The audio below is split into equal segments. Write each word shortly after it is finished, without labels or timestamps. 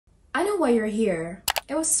I know why you're here.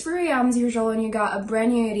 It was 3 a.m. as usual and you got a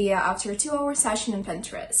brand new idea after a 2-hour session on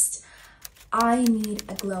Pinterest. I need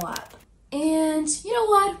a glow up. And you know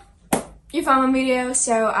what? You found my video,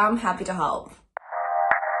 so I'm happy to help.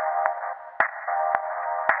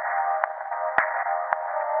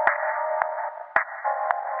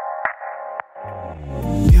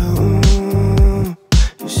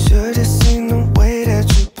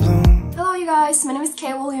 My name is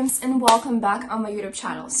Kay Williams and welcome back on my YouTube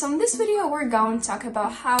channel. So in this video we're going to talk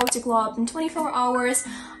about how to glow up in 24 hours.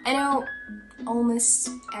 I know almost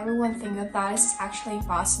everyone thinks that is actually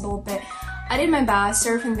impossible, but I did my best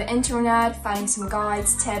surfing the internet, finding some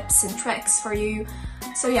guides, tips and tricks for you.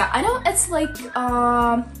 So yeah, I know it's like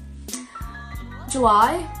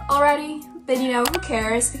July already, but you know, who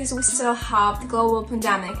cares, because we still have the global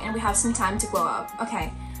pandemic and we have some time to glow up.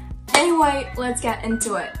 Okay, anyway, let's get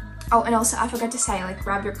into it. Oh, and also I forgot to say, like,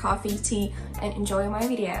 grab your coffee, tea, and enjoy my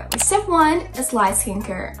video. Step 1 is light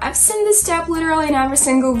skincare. I've seen this step literally in every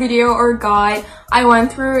single video or guide I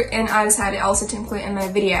went through, and I decided also to include in my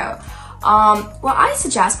video. What I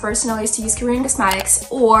suggest personally is to use Korean Cosmetics,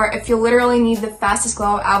 or if you literally need the fastest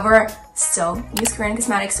glow ever, still use Korean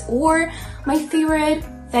Cosmetics, or my favorite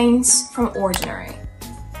things from Ordinary.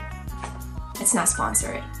 It's not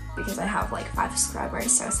sponsored, because I have like 5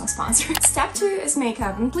 subscribers, so it's not sponsored. Step 2 is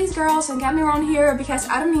makeup. And please girls, don't get me wrong here, because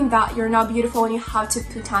I don't mean that you're not beautiful and you have to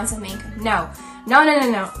put tons of makeup. No,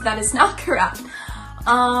 that is not correct.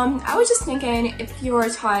 I was just thinking, if you're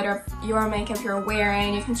tired of your makeup you're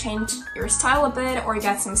wearing, you can change your style a bit or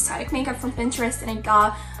get some static makeup from Pinterest, and I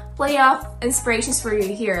got plenty of inspirations for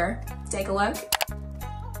you here. Take a look.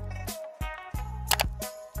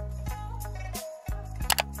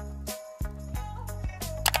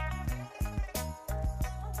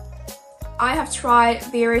 I have tried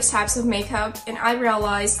various types of makeup and I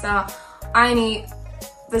realized that I need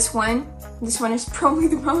this one. This one is probably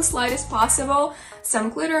the most lightest possible. Some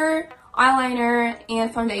glitter, eyeliner,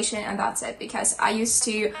 and foundation, and that's it, because I used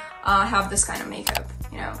to have this kind of makeup,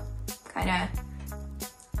 you know, kind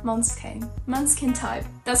of Måneskin type.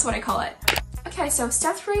 That's what I call it. Okay, so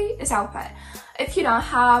step 3 is outfit. If you don't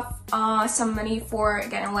have some money for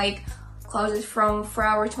getting like clothes from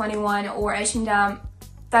Forever 21 or H&M,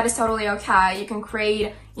 that is totally okay. You can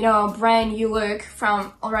create, you know, a brand new look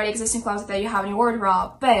from already existing clothes that you have in your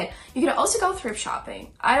wardrobe. But you can also go thrift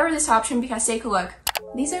shopping. I ordered this option because, take a look.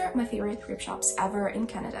 These are my favorite thrift shops ever in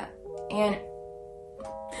Canada. And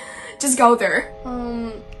just go there.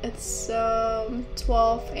 It's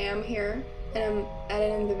 12 a.m. here and I'm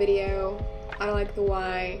editing the video. I don't like the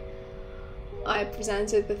way I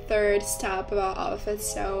presented the 3rd step about outfits,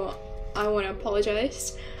 so I want to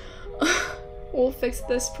apologize. We'll fix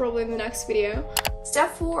this probably in the next video.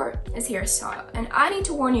 Step 4 is hairstyle, and I need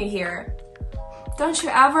to warn you here. Don't you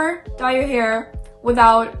ever dye your hair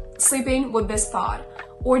without sleeping with this thought,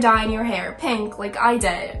 or dyeing your hair pink like I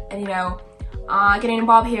did, and you know, getting a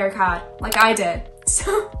bob haircut like I did.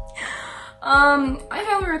 So, I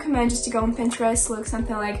highly recommend just to go on Pinterest, look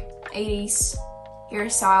something like 80s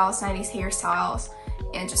hairstyles, 90s hairstyles,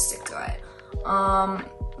 and just stick to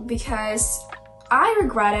it. Because I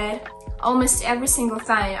regretted almost every single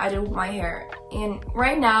thing I did with my hair, and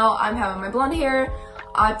right now I'm having my blonde hair.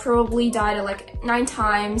 I probably dyed it like 9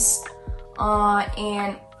 times,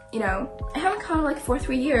 and you know, I haven't cut it like for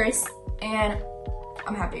 3 years, and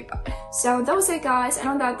I'm happy about it. So that was it, guys. I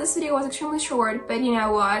know that this video was extremely short, but you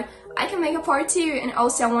know what, I can make a part 2, and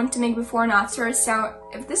also I want to make before and after, so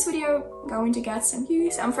if this video going to get some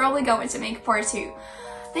views, I'm probably going to make a part 2.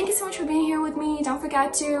 Thank you so much for being here with me. Don't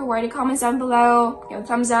forget to write a comment down below, give a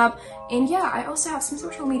thumbs up, and yeah, I also have some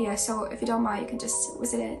social media, so if you don't mind, you can just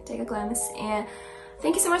visit it, take a glance, and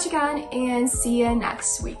thank you so much again, and see you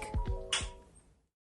next week.